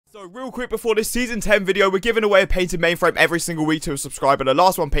So real quick before this season 10 video, we're giving away a painted mainframe every single week to a subscriber. The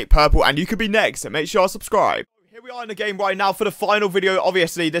last one picked purple and you could be next, so make sure you subscribe. Here we are in the game right now for the final video.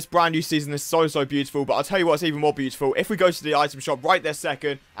 Obviously, this brand new season is so beautiful, but I'll tell you what's even more beautiful. If we go to the item shop right this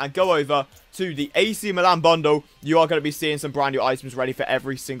second and go over to the AC Milan bundle, you are going to be seeing some brand new items ready for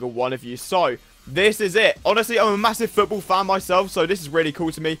every single one of you. So this is it. Honestly, I'm a massive football fan myself, so this is really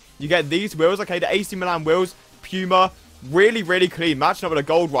cool to me. You get these wheels, okay, the AC Milan wheels, Puma. Really clean, matching up with the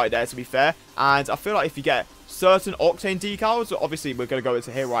gold right there, to be fair. And I feel like if you get certain octane decals, obviously we're going to go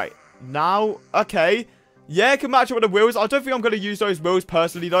into here right now. Okay, yeah, it can match up with the wheels. I don't think I'm going to use those wheels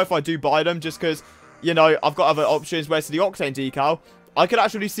personally, though, if I do buy them, just because, you know, I've got other options. Whereas the octane decal, I could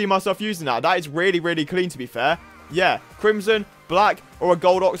actually see myself using that. That is really clean, to be fair. Yeah, crimson, black, or a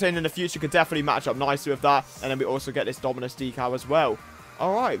gold octane in the future could definitely match up nicely with that. And then we also get this Dominus decal as well.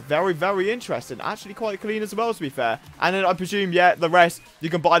 Alright, very interesting. Actually quite clean as well, to be fair. And then I presume, yeah, the rest,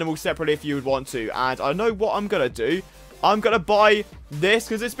 you can buy them all separately if you would want to. And I know what I'm going to do. I'm going to buy this,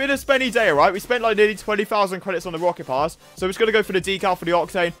 because it's been a spenny day, right? We spent like nearly 20,000 credits on the Rocket Pass. So I'm just going to go for the decal for the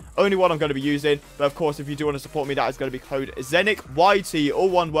Octane. Only one I'm going to be using. But of course, if you do want to support me, that is going to be code ZenicYT, all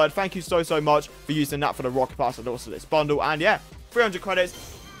one word. Thank you so much for using that for the Rocket Pass and also this bundle. And yeah, 300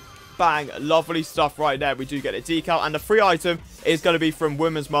 credits. Bang, lovely stuff right there. We do get a decal, and the free item is going to be from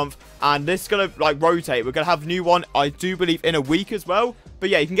Women's Month, and this is going to like rotate. We're going to have a new one, I do believe, in a week as well. But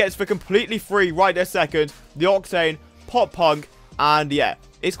yeah, you can get this for completely free right this second. The Octane, Pop Punk, and yeah,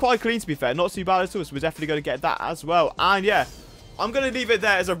 it's quite clean, to be fair, not too bad at all. So we're definitely going to get that as well. And yeah, I'm going to leave it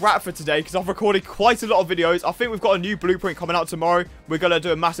there as a wrap for today, because I've recorded quite a lot of videos. I think we've got a new blueprint coming out tomorrow. We're going to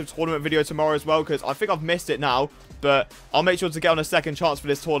do a massive tournament video tomorrow as well, because I think I've missed it now. But I'll make sure to get on a second chance for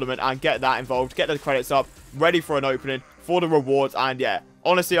this tournament and get that involved. Get the credits up, ready for an opening, for the rewards. And yeah,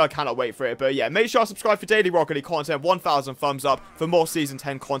 honestly, I cannot wait for it. But yeah, make sure to subscribe for daily Rocket League content. 1,000 thumbs up for more Season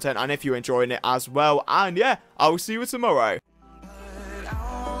 10 content. And if you're enjoying it as well. And yeah, I will see you tomorrow.